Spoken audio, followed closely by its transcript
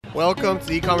Welcome to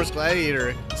the E-commerce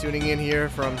Gladiator, tuning in here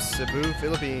from Cebu,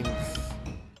 Philippines.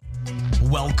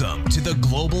 Welcome to the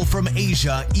Global from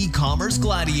Asia E-commerce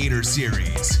Gladiator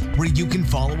series, where you can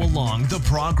follow along the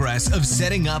progress of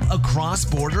setting up a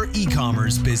cross-border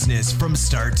e-commerce business from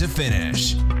start to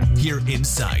finish. Hear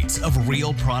insights of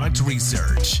real product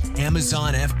research,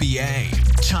 Amazon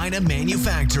FBA, China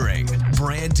manufacturing,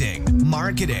 branding,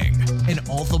 marketing, and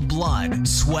all the blood,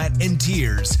 sweat, and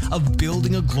tears of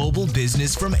building a global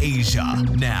business from Asia.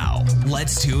 Now,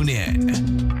 let's tune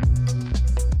in.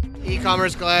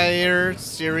 E-commerce Gladiator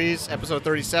series, episode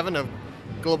 37 of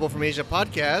Global from Asia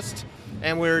podcast.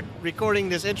 And we're recording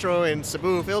this intro in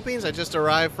Cebu, Philippines. I just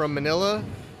arrived from Manila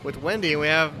with Wendy.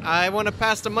 I want to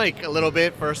pass the mic a little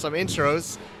bit for some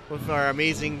intros with our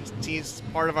amazing teams,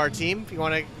 part of our team. If you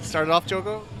want to start it off,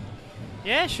 Joko?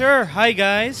 Yeah, sure. Hi,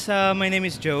 guys. My name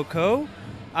is Joko.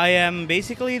 I am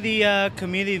basically the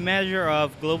community manager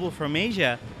of Global from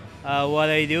Asia. What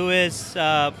I do is,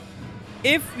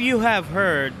 if you have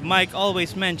heard, Mike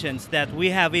always mentions that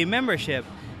we have a membership.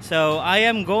 So I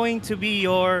am going to be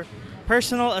your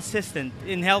personal assistant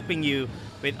in helping you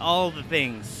with all the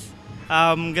things.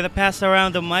 I'm going to pass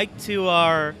around the mic to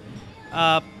our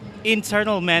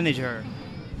internal manager.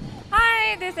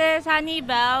 Hi, this is Honey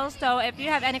Bell. So if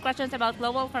you have any questions about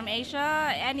Global from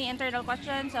Asia, any internal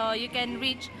questions, so you can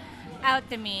reach out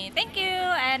to me. Thank you,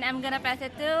 and I'm gonna pass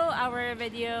it to our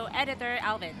video editor,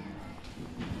 Alvin.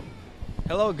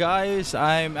 Hello guys,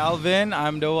 I'm Alvin.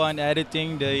 I'm the one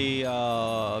editing the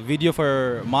video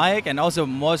for Mike and also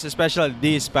most especially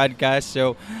this podcast.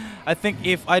 So I think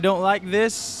if I don't like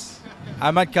this,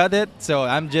 I might cut it. So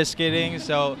I'm just kidding.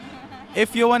 So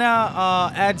if you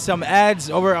wanna add some ads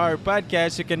over our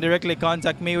podcast, you can directly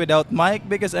contact me without Mike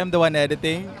because I'm the one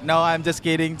editing. No, I'm just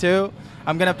kidding too.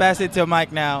 I'm gonna pass it to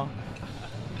Mike now.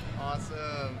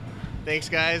 Awesome. Thanks,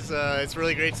 guys. It's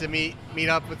really great to meet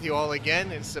up with you all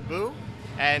again in Cebu.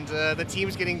 And the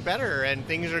team's getting better, and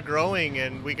things are growing,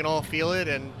 and we can all feel it.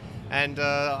 And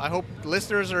I hope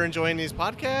listeners are enjoying these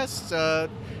podcasts.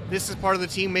 This is part of the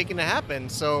team making it happen.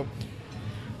 So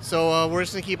we're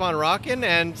just gonna keep on rocking,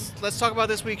 and let's talk about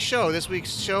this week's show. This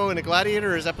week's show in the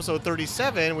Gladiator is episode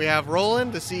 37. We have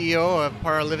Roland, the CEO of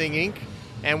Para Living Inc.,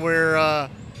 and we're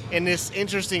in this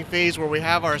interesting phase where we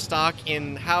have our stock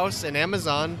in-house in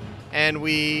Amazon, and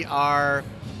we are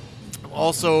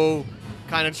also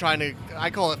kind of trying to, I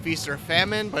call it feast or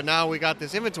famine, but now we got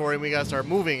this inventory and we got to start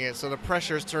moving it. So the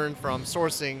pressure's turned from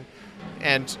sourcing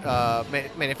and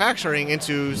manufacturing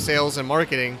into sales and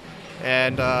marketing.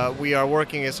 And we are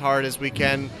working as hard as we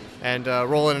can. And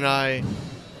Roland and I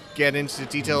get into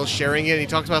details sharing it. He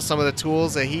talks about some of the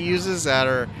tools that he uses that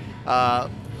are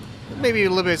maybe a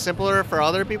little bit simpler for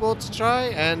other people to try.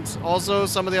 And also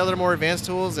some of the other more advanced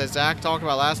tools that Zach talked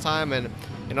about last time and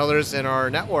others in our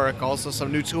network. Also some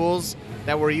new tools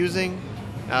that we're using,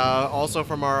 also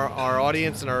from our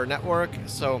audience and our network.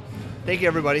 So thank you,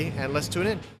 everybody, and let's tune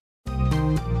in.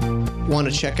 Want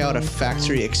to check out a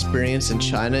factory experience in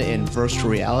China in virtual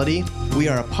reality? We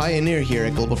are a pioneer here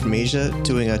at Global from Asia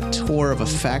doing a tour of a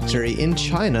factory in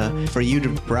China for you to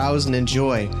browse and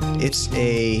enjoy. It's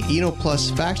a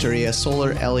EnoPlus factory, a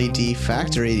solar LED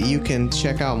factory that you can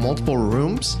check out multiple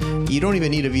rooms. You don't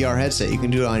even need a VR headset. You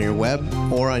can do it on your web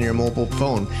or on your mobile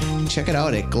phone. Check it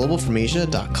out at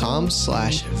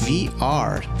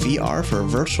globalfromasia.com/VR. VR for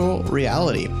virtual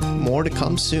reality. More to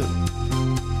come soon.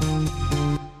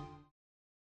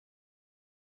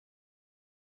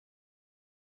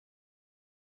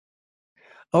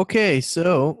 Okay,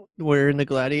 so we're in the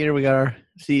Gladiator. We got our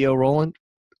CEO, Roland.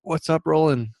 What's up,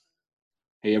 Roland?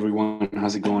 Hey everyone,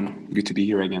 how's it going? Good to be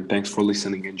here again. Thanks for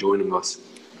listening and joining us.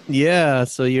 Yeah,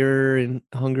 so you're in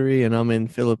Hungary and I'm in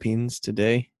Philippines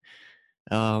today.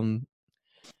 I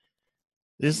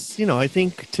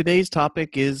think today's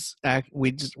topic is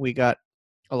we got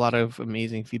a lot of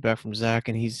amazing feedback from Zach,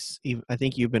 and I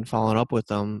think you've been following up with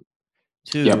them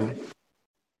too. Yep.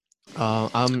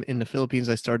 I'm in the Philippines.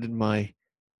 I started my,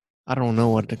 I don't know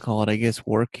what to call it, I guess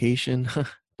workation,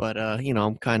 but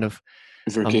I'm kind of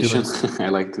Vacation. I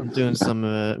like to. I'm doing some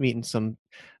meeting some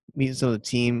of the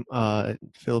team,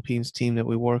 Philippines team that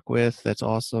we work with. That's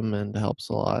awesome and helps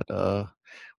a lot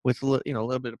with a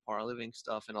little bit of Para Living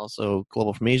stuff and also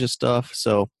Global from Asia stuff.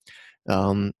 So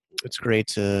it's great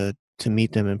to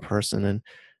meet them in person,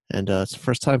 and it's the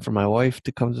first time for my wife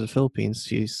to come to the Philippines.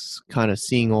 She's kind of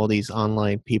seeing all these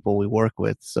online people we work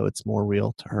with, so it's more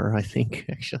real to her, I think,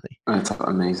 actually. That's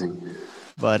amazing.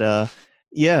 But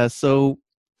yeah, so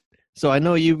I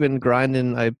know you've been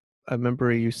grinding. I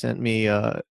remember you sent me.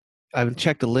 I've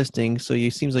checked the listing, so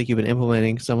it seems like you've been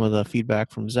implementing some of the feedback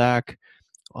from Zach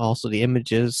Also, the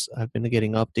images I've been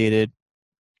getting updated.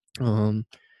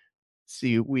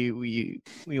 See, we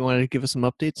wanted to give us some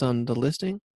updates on the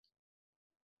listing.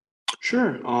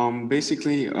 Sure.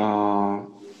 Basically,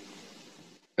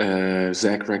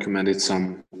 Zach recommended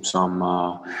some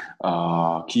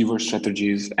keyword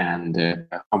strategies and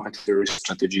competitor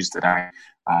strategies that I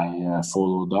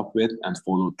followed up with and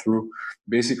followed through.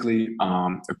 Basically,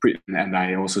 and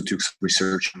I also took some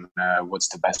research on what's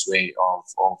the best way of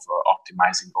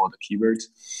optimizing all the keywords.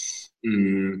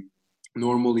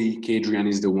 Normally, Kadrian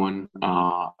is the one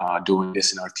doing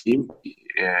this in our team. He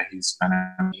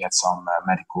had some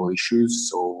medical issues,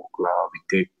 so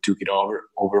we took it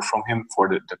over from him for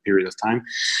the period of time.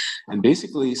 And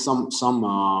basically, some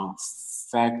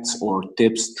facts or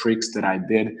tips, tricks that I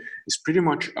did is pretty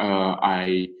much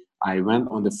I went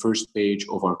on the first page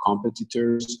of our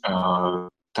competitors,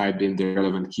 typed in the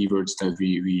relevant keywords that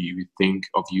we think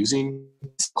of using.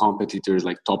 Competitors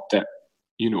like top 10.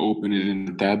 Open it in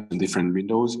the tab in different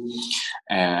windows.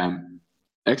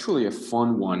 Actually, a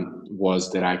fun one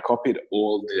was that I copied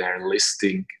all their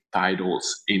listing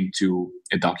titles into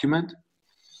a document.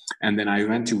 And then I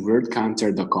went to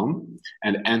wordcounter.com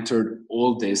and entered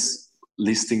all these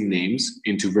listing names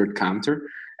into wordcounter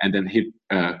and then hit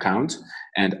count.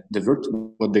 And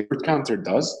what the word counter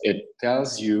does, it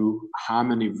tells you how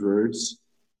many words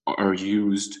are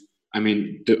used. I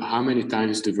mean, how many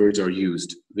times the words are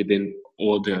used within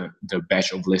all the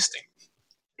batch of listing.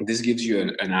 This gives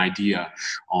you an idea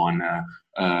on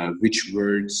which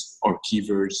words or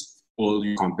keywords all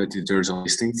your competitors are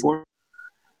listing for.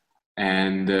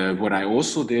 And what I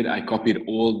also did, I copied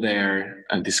all their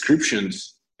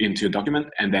descriptions into a document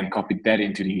and then copied that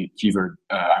into the keyword,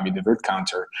 the word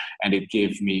counter, and it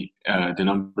gave me the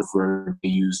number of words they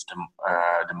used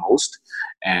the most.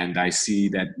 And I see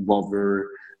that what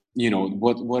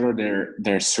are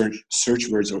their search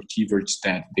words or keywords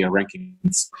that they are ranking,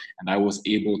 and I was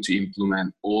able to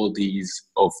implement all of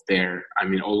their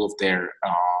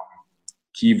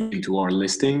keywords into our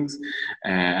listings,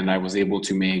 and I was able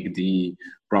to make the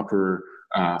proper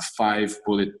 5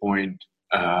 bullet point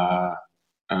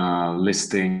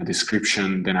listing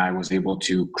description. Then I was able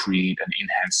to create an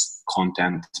enhanced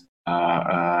content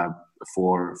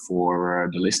for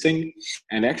the listing.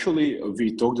 And actually,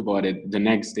 we talked about it the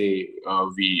next day.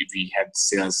 We had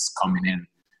sales coming in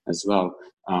as well,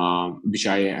 which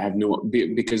I have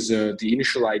because the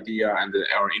initial idea and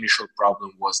our initial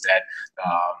problem was that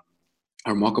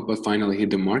our mockup finally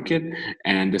hit the market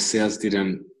and the sales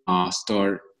didn't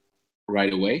start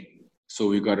right away. So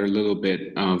we got a little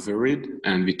bit worried,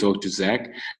 and we talked to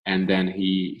Zach, and then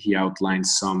he outlined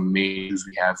some main issues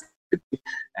we have,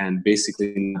 and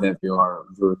basically that we are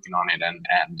working on it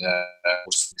and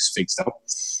it's fixed up.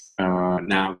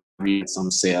 Now we had some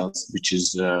sales, which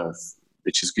is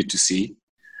good to see,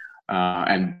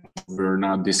 and we're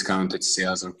not discounted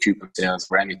sales or coupon sales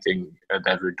or anything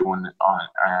that we're doing on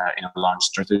in a launch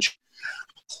strategy.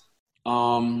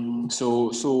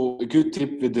 So a good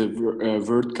tip with the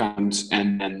word counts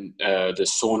and then the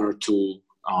Sonar tool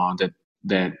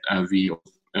that we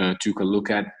took a look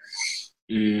at.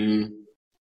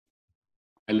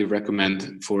 Highly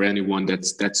recommend for anyone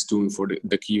that's doing for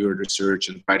the keyword research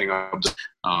and writing up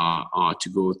to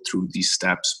go through these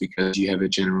steps, because you have a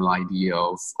general idea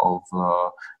of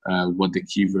what the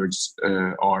keywords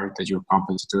are that your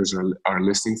competitors are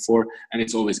listing for, and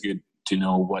it's always good to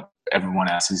know what everyone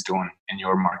else is doing in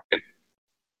your market.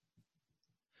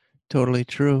 Totally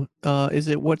true. Is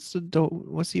it what's the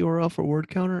URL for word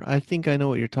counter? I think I know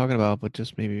what you're talking about, but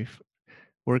just maybe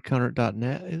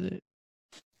wordcounter.net, is it?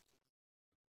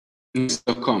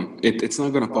 .com. It's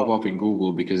not going to pop up in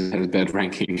Google because it has bad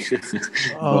ranking.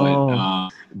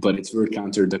 But it's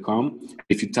wordcounter.com.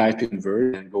 If you type in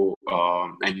word and go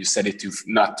and you set it to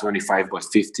not 25 but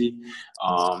 50,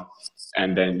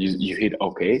 and then you hit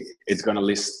OK, it's going to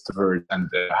list the word and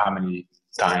how many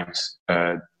times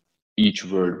each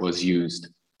word was used.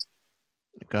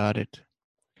 Got it.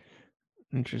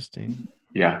 Interesting.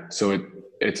 Yeah, so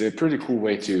it's a pretty cool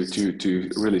way to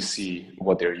really see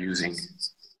what they're using.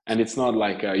 And it's not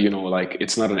like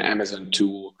it's not an Amazon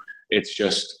tool. It's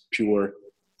just pure.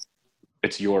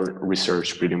 It's your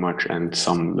research pretty much, and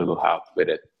some little help with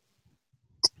it.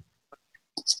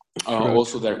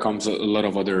 Also, there comes a lot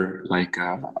of other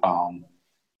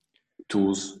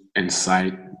tools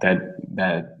inside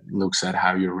that looks at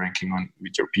how you're ranking on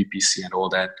with your PPC and all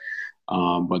that.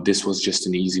 But this was just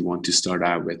an easy one to start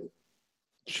out with.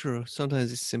 True.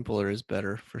 Sometimes it's simpler is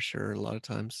better for sure. A lot of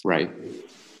times. Right.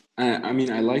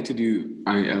 I like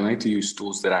to use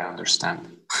tools that I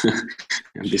understand,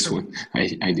 and this one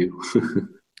I do.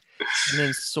 And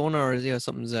then Sonar is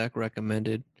something Zach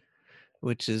recommended,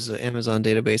 which is an Amazon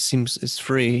database. Seems it's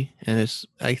free, and it's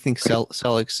I think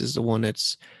Celix is the one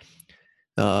that's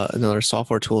another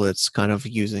software tool that's kind of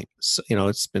using.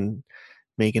 It's been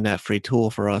making that free tool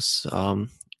for us.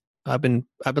 I've been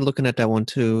looking at that one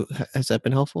too. Has that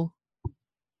been helpful?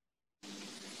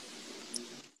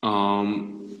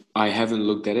 I haven't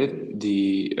looked at it,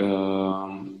 the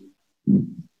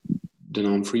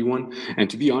non-free one. And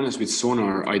to be honest, with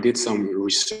Sonar, I did some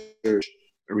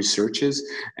researches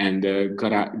and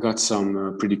got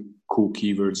some pretty cool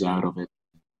keywords out of it.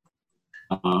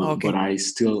 Okay. But I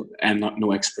still am not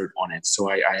no expert on it,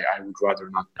 so I would rather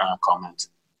not comment.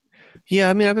 Yeah,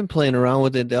 I mean, I've been playing around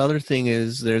with it. The other thing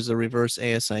is there's a reverse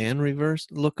ASIN reverse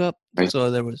lookup. Right.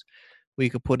 So we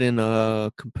could put in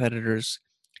competitors,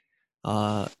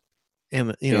 ASIN,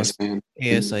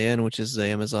 which is the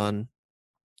Amazon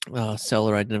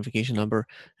seller identification number,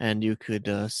 and you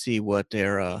could see what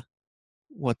keywords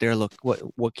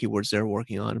they're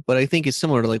working on. But I think it's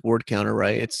similar to like word counter,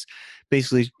 right? It's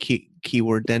basically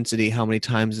keyword density, how many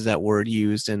times is that word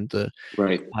used, and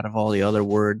Right. out of all the other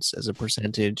words as a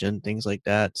percentage and things like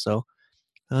that. So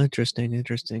interesting.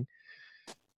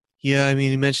 Yeah, I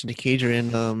mean, you mentioned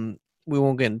Cadrian. We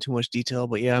won't get into too much detail,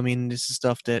 but yeah, I mean, this is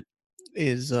stuff that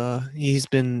is he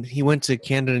went to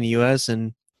Canada and the US,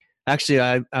 and actually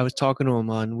I was talking to him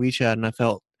on WeChat, and I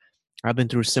felt I've been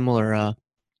through similar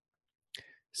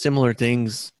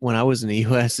things when I was in the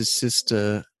US. It's just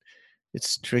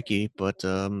it's tricky, but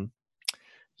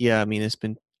yeah, I mean, it's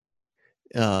been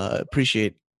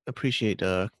appreciate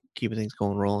keeping things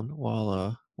rolling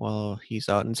while he's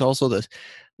out. And it's also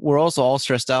we're also all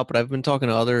stressed out, but I've been talking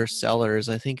to other sellers.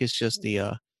 I think it's just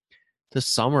the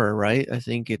summer, right? I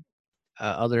think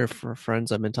other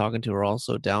friends I've been talking to are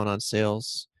also down on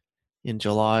sales in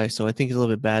July, so I think it's a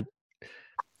little bit bad.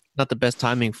 Not the best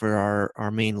timing for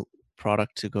our main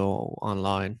product to go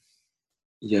online.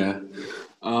 Yeah.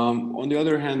 On the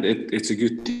other hand, it's a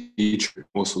good teacher.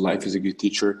 Also, life is a good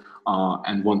teacher.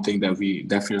 And one thing that we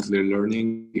definitely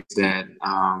learning is that,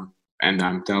 and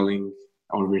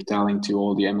we're telling to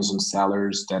all the Amazon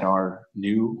sellers that are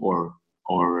new or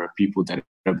people that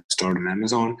have started on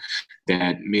Amazon,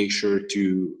 that make sure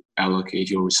to allocate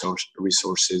your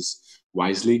resources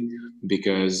wisely,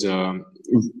 because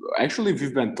actually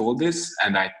we've been told this,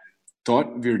 and I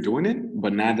thought we were doing it,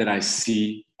 but now that I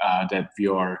see that we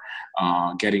are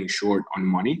getting short on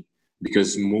money,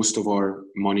 because most of our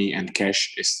money and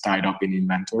cash is tied up in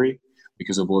inventory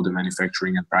because of all the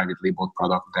manufacturing and private labeled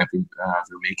product that we're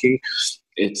making.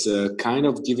 It's kind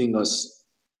of giving us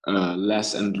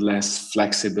less and less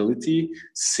flexibility,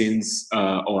 since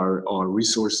our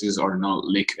resources are not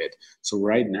liquid. So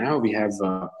right now we have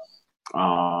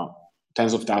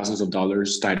tens of thousands of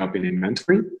dollars tied up in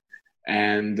inventory,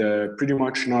 and pretty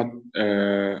much not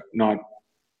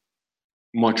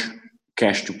much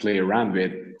cash to play around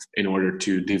with in order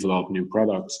to develop new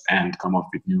products and come up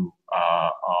with new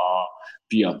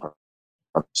PL products.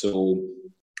 So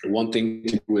one thing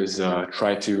to do is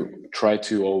try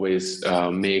to always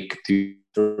make the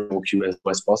queue as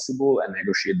low as possible and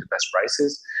negotiate the best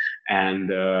prices.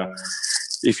 And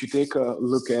if you take a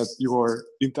look at your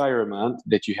entire amount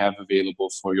that you have available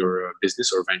for your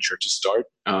business or venture to start,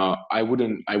 I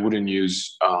wouldn't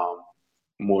use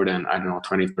more than, I don't know,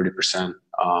 20-30%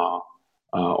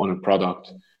 on a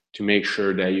product, to make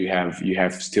sure that you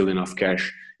have still enough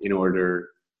cash in order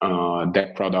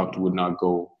that product would not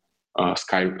go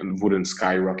wouldn't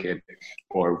skyrocket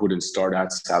or wouldn't start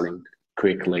out selling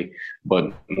quickly, but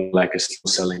more like a slow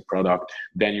selling product.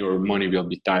 Then your money will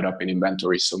be tied up in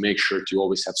inventory. So make sure to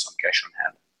always have some cash on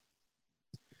hand.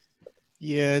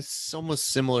 Yeah, it's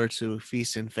almost similar to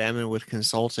feast and famine with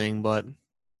consulting, but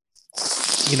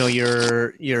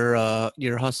you're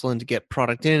hustling to get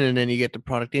product in, and then you get the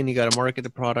product in, you got to market the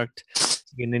product,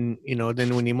 and then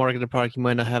then when you market the product, you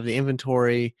might not have the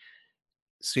inventory,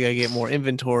 so you got to get more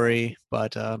inventory.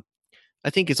 But I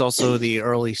think it's also the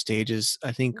early stages.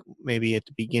 I think maybe at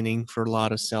the beginning for a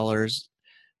lot of sellers,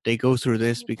 they go through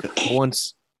this because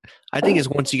once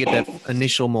you get that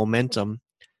initial momentum,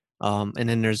 and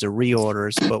then there's the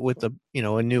reorders. But with a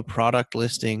new product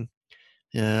listing,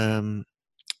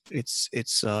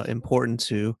 it's important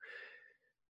to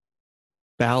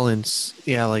balance,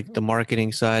 like the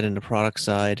marketing side and the product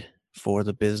side for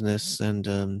the business, and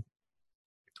the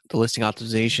listing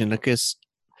optimization. I guess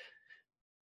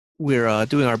we're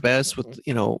doing our best with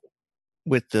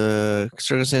with the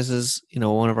circumstances.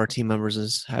 One of our team members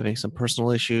is having some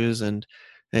personal issues, and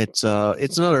it's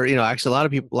another,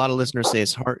 actually a lot of listeners say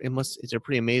it's hard. They're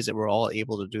pretty amazed that we're all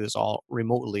able to do this all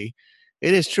remotely,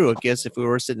 it is true. I guess if we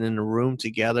were sitting in a room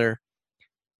together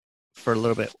for a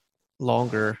little bit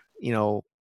longer, you know,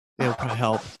 it would probably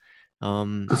help.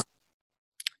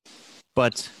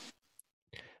 But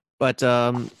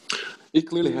It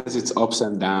clearly has its ups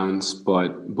and downs,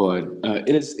 but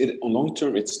it on long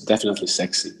term it's definitely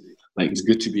sexy. Like it's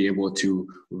good to be able to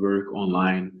work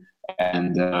online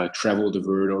and travel the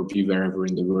world or be wherever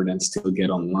in the world and still get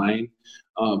online.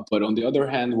 But on the other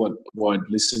hand, what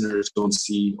listeners don't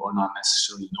see or not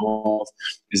necessarily know of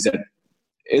is that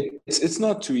it's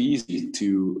not too easy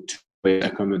to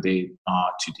accommodate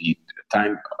to the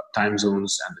time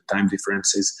zones and the time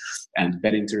differences and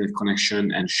better internet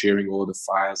connection and sharing all the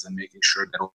files and making sure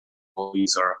that all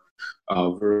these are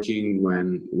working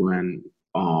when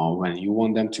you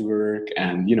want them to work.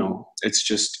 And you know, it's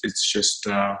just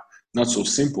not so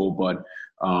simple, but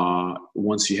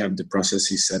once you have the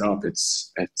processes set up, it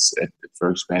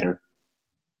works better.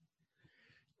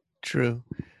 true.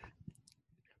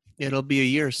 It'll be a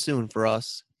year soon for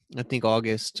us. I think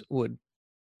August would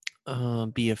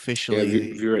be Yeah,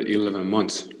 officially. we're at 11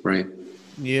 months, right?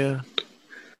 Yeah.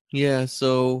 Yeah.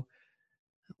 So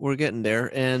we're getting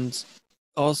there. And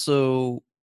also,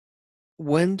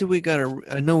 when do we gotta?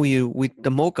 I know we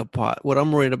the mocha pot. What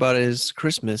I'm worried about is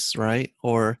Christmas, right?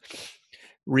 Or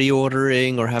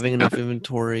reordering or having enough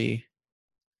inventory.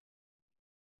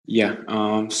 Yeah.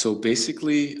 So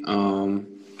basically,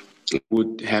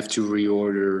 would have to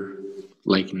reorder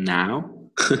like now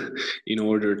in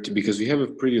order to, because we have a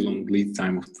pretty long lead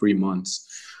time of 3 months.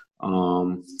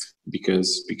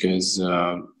 Because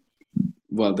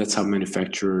well, that's how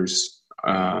manufacturers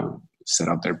set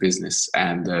up their business,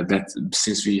 and that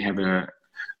since we have a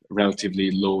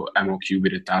relatively low MOQ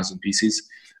with 1,000 pieces,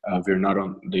 we're not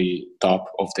on the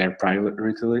top of their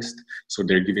priority list, so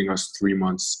they're giving us 3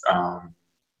 months.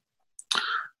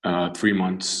 3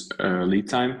 months lead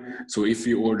time. So if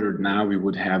we ordered now, we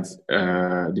would have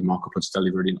the mock-ups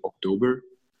delivered in October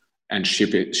and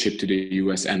shipped to the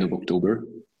US end of October.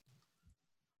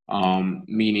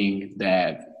 Meaning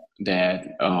that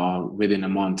within a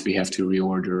month we have to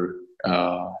reorder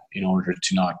in order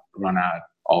to not run out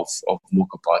of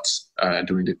mocha pots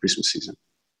during the Christmas season.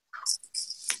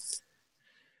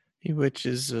 Which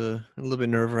is a little bit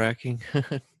nerve-wracking.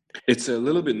 It's a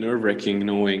little bit nerve-wracking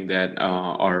knowing that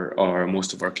our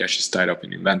most of our cash is tied up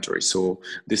in inventory. So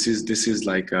this is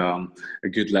like a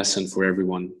good lesson for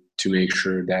everyone to make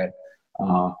sure that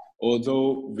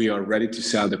although we are ready to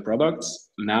sell the products,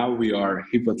 now we are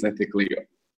hypothetically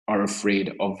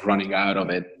afraid of running out of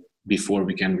it before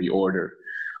we can reorder.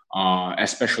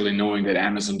 Especially knowing that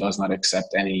Amazon does not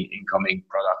accept any incoming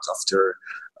products after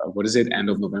end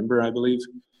of November, I believe.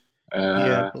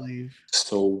 Yeah, I believe.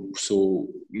 So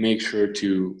make sure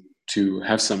to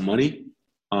have some money,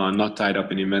 not tied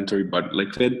up in inventory but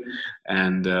liquid,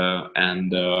 and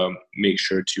make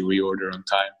sure to reorder on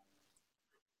time.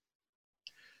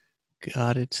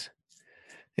 Got it.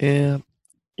 Yeah.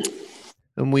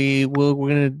 And we're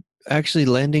gonna actually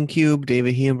Landing Cube,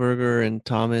 David Heemberger and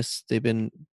Thomas, they've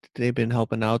been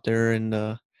helping out there,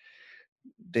 and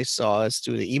they saw us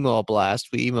do the email blast.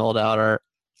 We emailed out our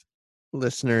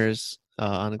listeners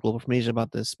on the Global from Asia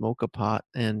about this mocha pot,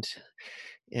 and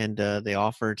they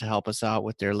offered to help us out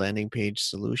with their landing page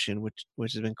solution, which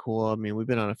has been cool. I mean, we've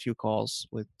been on a few calls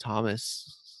with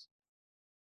Thomas.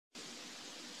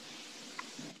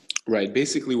 Right.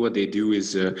 Basically, what they do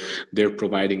is they're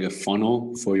providing a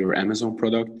funnel for your Amazon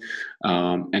product,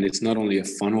 and it's not only a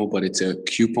funnel, but it's a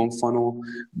coupon funnel,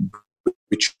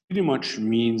 which pretty much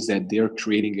means that they're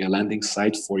creating a landing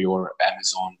site for your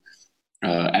Amazon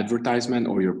advertisement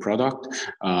or your product.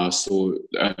 So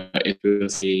it will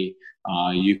say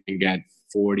you can get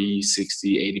 40,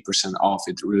 60, 80% off.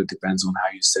 It really depends on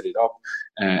how you set it up.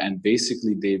 And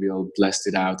basically they will blast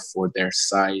it out for their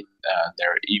site,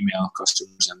 their email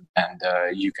customers, and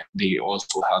they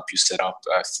also help you set up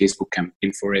a Facebook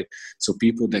campaign for it. So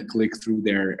people that click through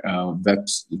their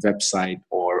website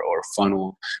or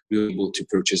funnel will be able to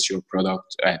purchase your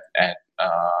product at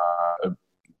a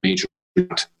major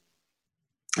amount.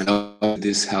 And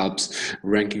this helps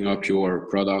ranking up your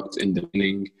product in the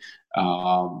beginning,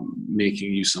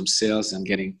 making you some sales and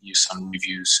getting you some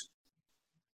reviews.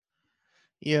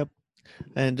 Yep.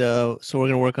 And so we're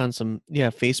gonna work on some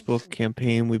Facebook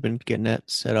campaign. We've been getting that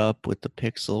set up with the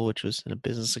Pixel, which was in a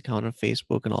business account on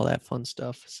Facebook and all that fun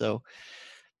stuff. So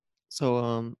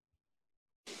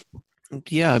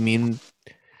yeah, I mean,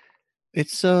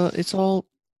 it's all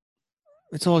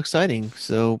exciting.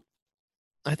 So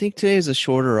I think today is a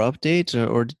shorter update,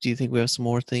 or do you think we have some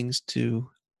more things to?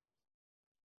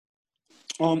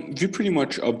 We pretty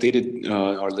much updated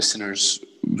our listeners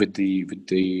with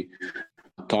the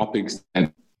topics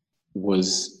that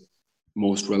was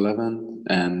most relevant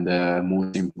and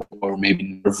most important, or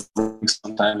maybe nerve-wracking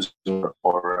sometimes,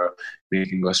 or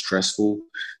making us stressful.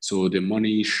 So the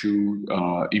money issue,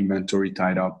 inventory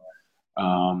tied up,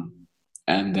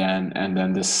 and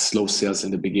then the slow sales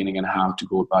in the beginning and how to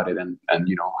go about it, and how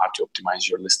to optimize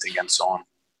your listing and so on.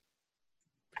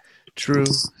 True.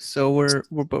 So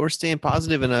we're staying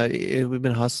positive, and we've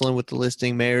been hustling with the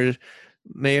listing. Mayor,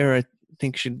 I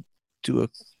think should do a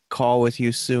call with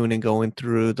you soon and going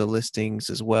through the listings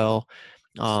as well,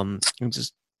 and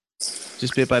just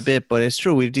bit by bit. But it's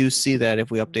true, we do see that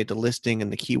if we update the listing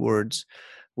and the keywords,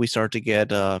 we start to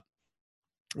get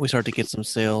some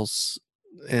sales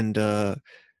and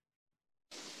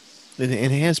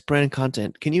enhanced brand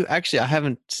content. Can you actually? I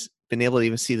haven't been able to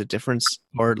even see the difference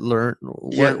or learn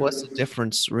what's the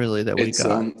difference really that we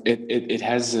got. It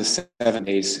has 7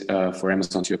 days for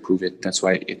Amazon to approve it. That's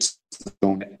why it's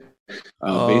shown.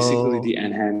 Basically, the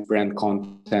enhanced brand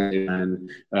content, and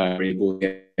you're able to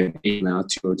get an email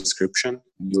to your description.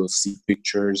 You'll see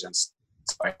pictures and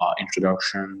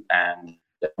introduction and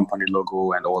the company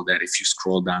logo and all that if you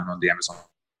scroll down on the Amazon.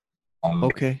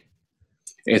 Okay.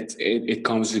 It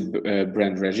comes with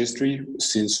brand registry,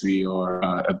 since we are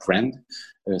a brand,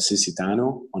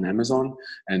 Sicitano on Amazon,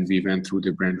 and we went through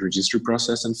the brand registry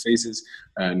process and phases.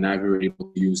 Now we're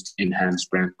able to use enhanced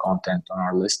brand content on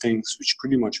our listings, which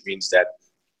pretty much means that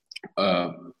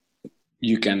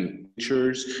you can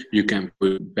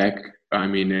put back,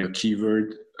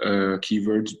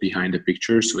 keywords behind the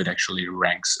picture, so it actually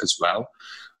ranks as well.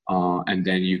 And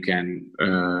then you can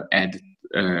add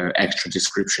extra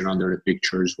description under the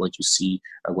pictures, what you see,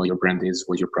 what your brand is,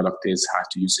 what your product is, how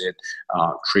to use it,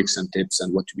 tricks and tips,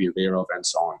 and what to be aware of, and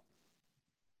so on.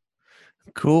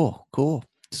 Cool.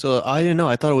 So I didn't know.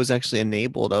 I thought it was actually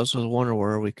enabled. I was just wondering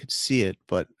where we could see it,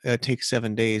 but it takes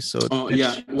 7 days. So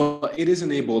well, it is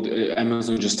enabled.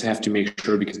 Amazon just have to make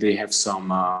sure, because they have some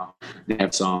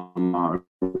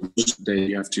rules that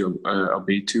you have to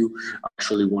obey to.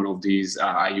 Actually, one of these,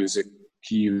 I use a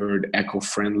keyword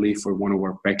eco-friendly for one of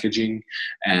our packaging,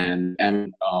 and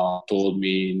told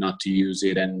me not to use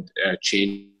it and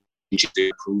change it to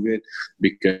approve it,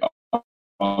 because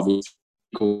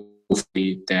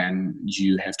obviously then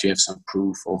you have to have some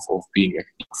proof of being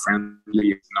eco-friendly.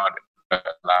 It's not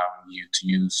allowing you to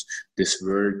use this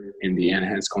word in the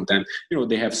enhanced content.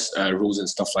 They have rules and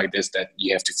stuff like this that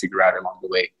you have to figure out along the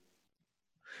way.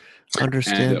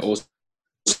 Understand. And also,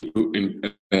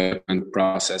 and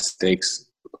process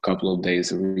takes a couple of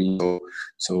days.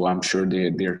 So I'm sure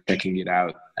they're checking it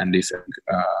out, and they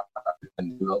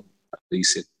will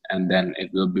release it, and then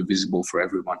it will be visible for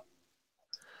everyone.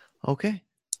 Okay.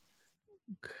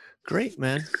 Great,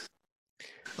 man.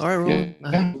 All right, Roland.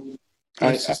 Yeah.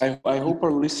 I hope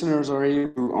our listeners are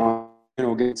able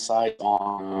to get insight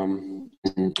on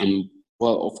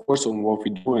well, of course, on what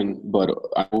we're doing, but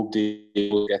I hope they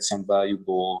will get some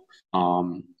valuable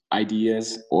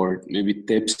ideas or maybe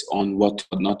tips on what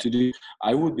not to do.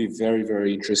 I would be very,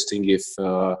 very interesting if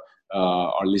our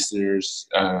listeners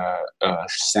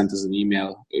sent us an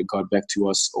email, got back to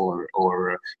us, or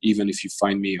even if you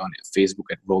find me on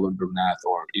Facebook at Roland Bernath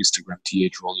or Instagram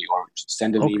THRolly, or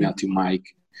send an email to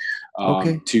Mike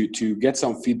to get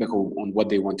some feedback on what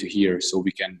they want to hear, so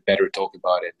we can better talk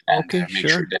about it and make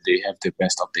sure that they have the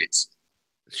best updates.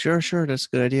 Sure. That's a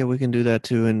good idea. We can do that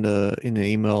too in the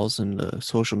emails and the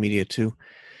social media too.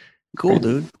 Cool,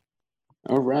 dude.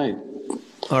 All right.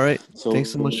 So,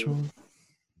 thanks so much.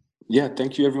 Yeah,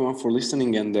 thank you everyone for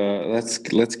listening, and let's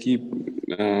keep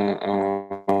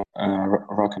rock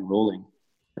and rolling,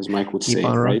 as Mike would say,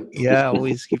 right? Yeah,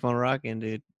 always keep on rocking,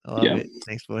 dude. I love it.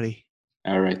 Thanks, buddy.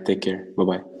 All right, take care.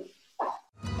 Bye-bye.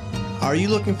 Are you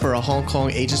looking for a Hong Kong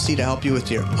agency to help you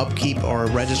with your upkeep or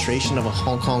registration of a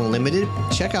Hong Kong Limited?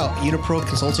 Check out Unipro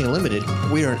Consulting Limited.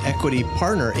 We are an equity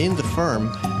partner in the firm,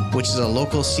 which is a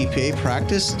local CPA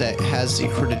practice that has the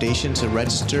accreditation to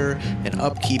register and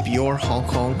upkeep your Hong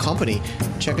Kong company.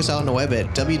 Check us out on the web at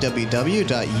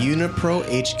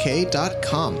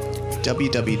www.uniprohk.com.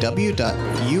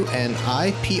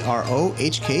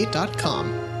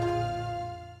 www.uniprohk.com.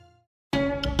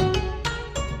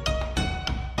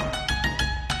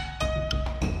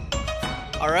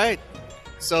 All right.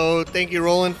 So thank you,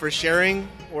 Roland, for sharing.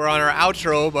 We're on our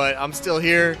outro, but I'm still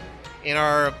here in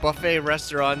our buffet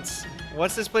restaurant.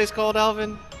 What's this place called,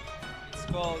 Alvin? It's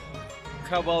called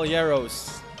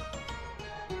Caballeros.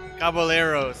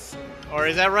 Caballeros. Or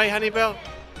is that right, Honeybell?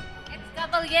 It's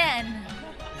Caballen.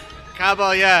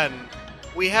 Caballen.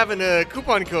 We have a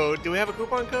coupon code. Do we have a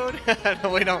coupon code? No,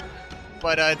 we don't.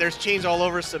 But there's chains all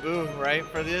over Cebu, right,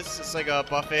 for this? It's like a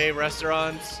buffet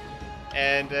restaurant.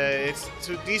 and it's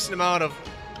a decent amount of.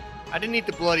 I didn't eat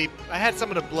the bloody. I had some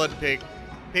of the blood pig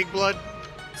blood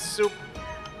soup.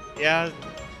 Yeah,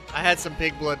 I had some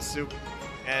pig blood soup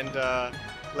and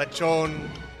lechon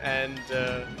and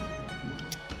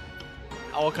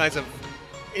all kinds of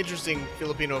interesting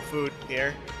Filipino food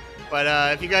here.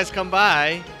 But if you guys come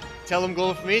by, tell them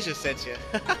Global from Asia sent you.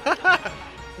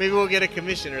 Maybe we'll get a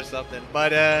commission or something.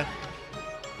 But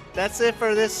that's it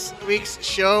for this week's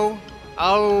show.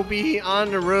 I'll be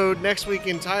on the road next week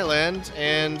in Thailand,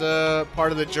 and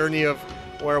part of the journey of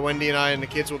where Wendy and I and the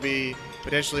kids will be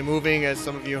potentially moving, as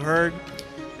some of you heard.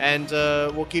 And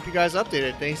we'll keep you guys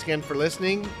updated. Thanks again for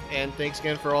listening, and thanks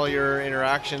again for all your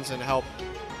interactions and help.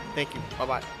 Thank you.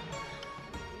 Bye-bye.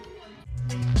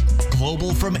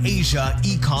 Global from Asia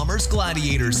e-commerce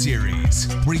gladiator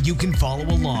series, where you can follow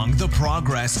along the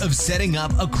progress of setting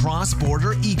up a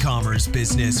cross-border e-commerce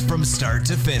business from start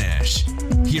to finish.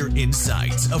 Hear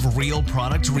insights of real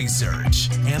product research,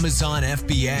 Amazon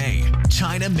FBA,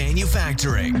 China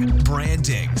manufacturing,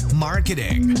 branding,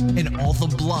 marketing, and all the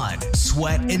blood,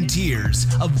 sweat, and tears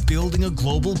of building a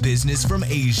global business from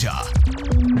Asia.